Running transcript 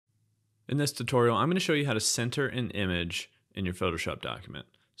In this tutorial, I'm going to show you how to center an image in your Photoshop document.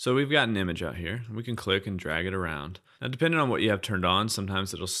 So we've got an image out here. We can click and drag it around. Now, depending on what you have turned on,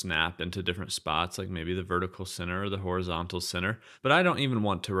 sometimes it'll snap into different spots, like maybe the vertical center or the horizontal center. But I don't even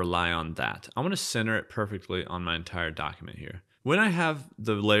want to rely on that. I want to center it perfectly on my entire document here. When I have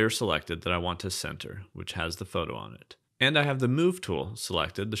the layer selected that I want to center, which has the photo on it, and I have the Move tool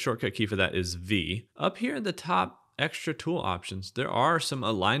selected, the shortcut key for that is V. Up here at the top, extra tool options, there are some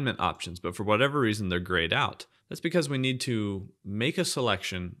alignment options, but for whatever reason, they're grayed out. That's because we need to make a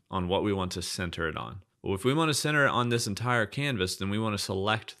selection on what we want to center it on. Well, if we want to center it on this entire canvas, then we want to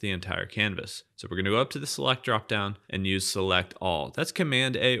select the entire canvas. So we're going to go up to the Select dropdown and use Select All. That's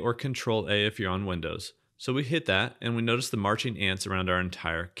Command A or Control A if you're on Windows. So we hit that and we notice the marching ants around our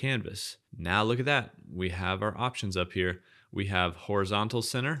entire canvas. Now look at that. We have our options up here. We have horizontal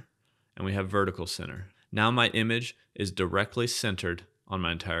center and we have vertical center. Now my image is directly centered on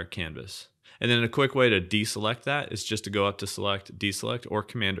my entire canvas. And then a quick way to deselect that is just to go up to Select, Deselect, or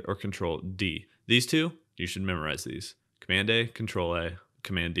Command or Control D. These two, you should memorize these. Command A, Control A,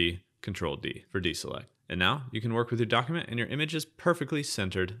 Command D, Control D for deselect. And now you can work with your document and your image is perfectly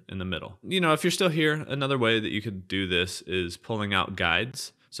centered in the middle. You know, if you're still here, another way that you could do this is pulling out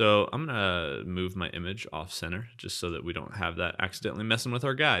guides. So I'm gonna move my image off center just so that we don't have that accidentally messing with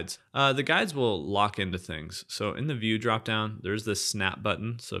our guides. The guides will lock into things. So in the view dropdown, there's this snap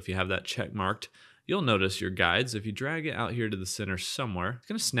button. So if you have that check marked, you'll notice your guides. If you drag it out here to the center somewhere, it's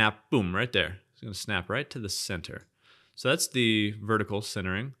gonna snap, boom, right there. It's gonna snap right to the center. So that's the vertical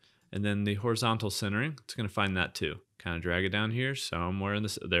centering. And then the horizontal centering, it's gonna find that too. Kind of drag it down here somewhere in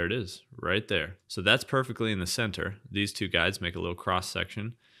this, there it is, right there. So that's perfectly in the center. These two guides make a little cross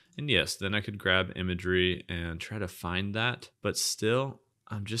section. And yes, then I could grab imagery and try to find that, but still,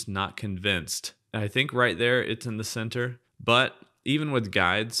 I'm just not convinced. I think right there, it's in the center, but even with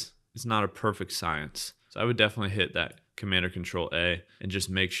guides, it's not a perfect science. So I would definitely hit that Command or Control A and just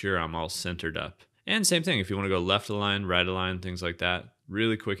make sure I'm all centered up. And same thing, if you want to go left align, right align, things like that,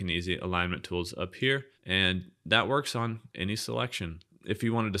 really quick and easy alignment tools up here. And that works on any selection. If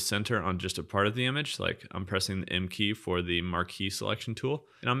you wanted to center on just a part of the image, like I'm pressing the M key for the marquee selection tool,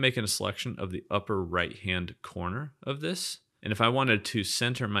 and I'm making a selection of the upper right-hand corner of this. And if I wanted to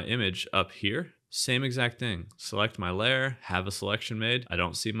center my image up here, same exact thing. Select my layer, have a selection made. I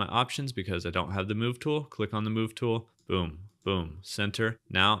don't see my options because I don't have the Move tool. Click on the Move tool, boom, boom, center.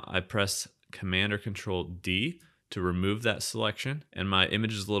 Now I press Command or Control D to remove that selection, and my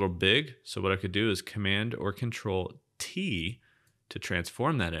image is a little big, so what I could do is Command or Control T to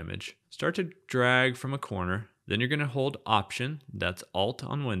transform that image. Start to drag from a corner, then you're gonna hold Option, that's Alt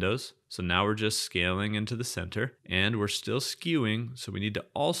on Windows, so now we're just scaling into the center, and we're still skewing, so we need to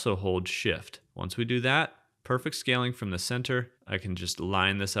also hold Shift. Once we do that, perfect scaling from the center, I can just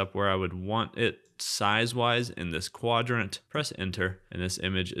line this up where I would want it size-wise in this quadrant, press Enter, and this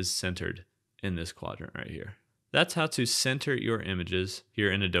image is centered in this quadrant right here. That's how to center your images here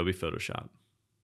in Adobe Photoshop.